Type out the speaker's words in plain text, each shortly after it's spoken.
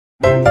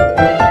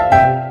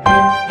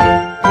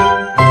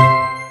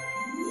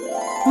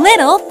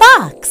Little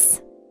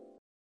Fox.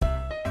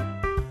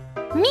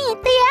 Meet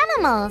the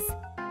Animals.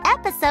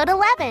 Episode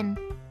 11.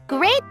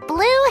 Great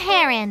Blue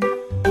Heron.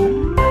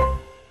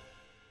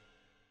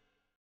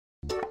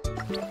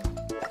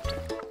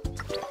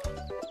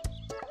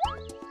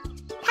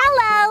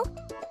 Hello.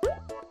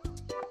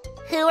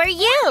 Who are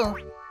you?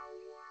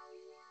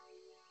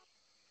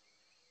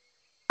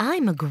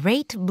 I'm a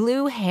great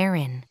blue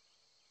heron.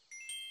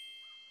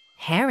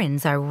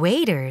 Herons are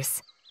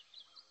waders.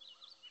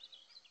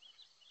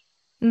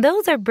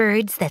 Those are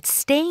birds that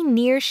stay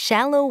near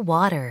shallow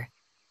water.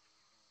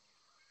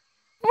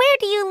 Where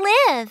do you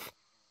live?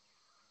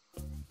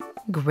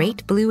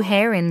 Great blue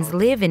herons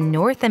live in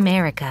North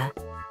America.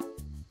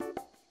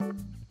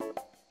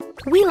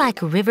 We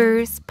like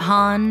rivers,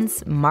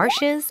 ponds,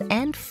 marshes,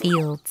 and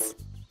fields.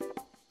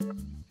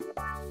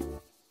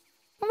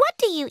 What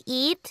do you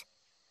eat?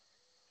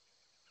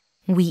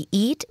 We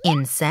eat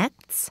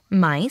insects,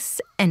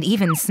 mice, and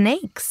even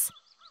snakes.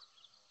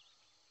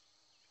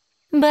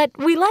 But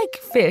we like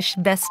fish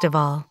best of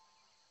all.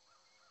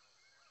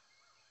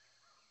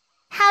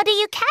 How do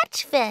you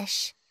catch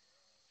fish?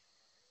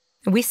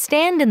 We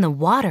stand in the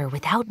water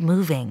without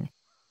moving.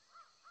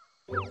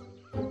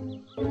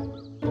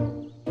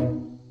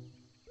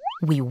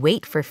 We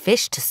wait for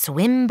fish to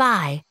swim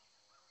by.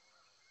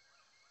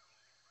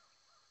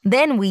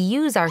 Then we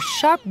use our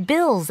sharp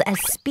bills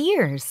as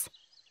spears.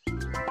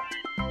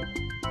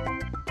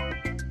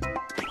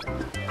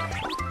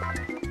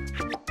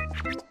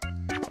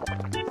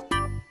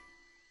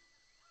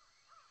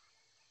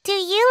 Do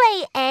you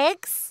lay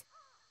eggs?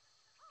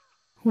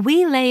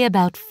 We lay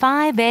about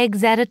 5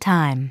 eggs at a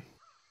time.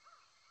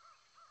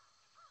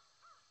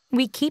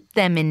 We keep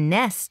them in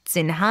nests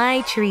in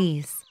high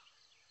trees.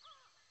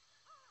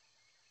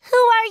 Who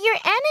are your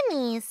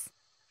enemies?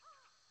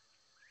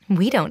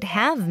 We don't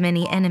have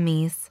many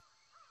enemies.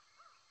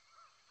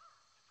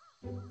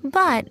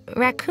 But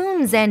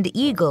raccoons and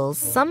eagles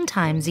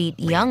sometimes eat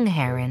young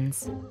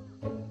herons.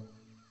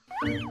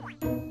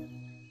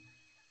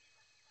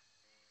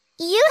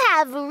 You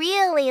have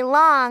really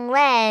long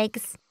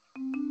legs.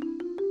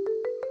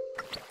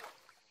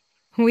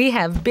 We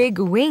have big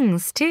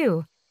wings,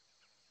 too.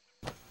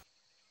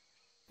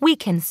 We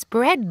can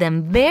spread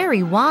them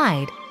very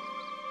wide.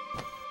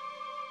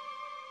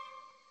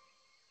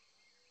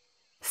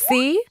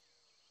 See?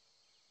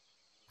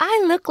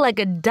 I look like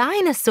a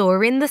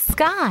dinosaur in the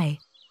sky.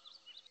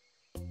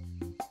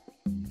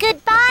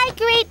 Goodbye,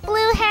 Great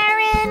Blue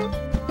Heron.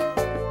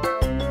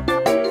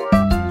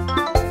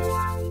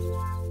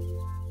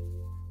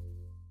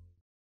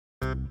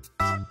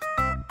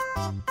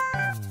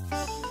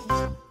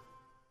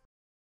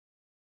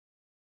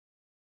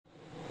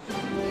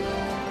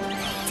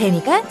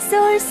 재미가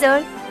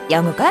쏠쏠,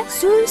 영어가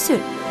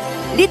술술.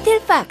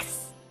 리틀팍스.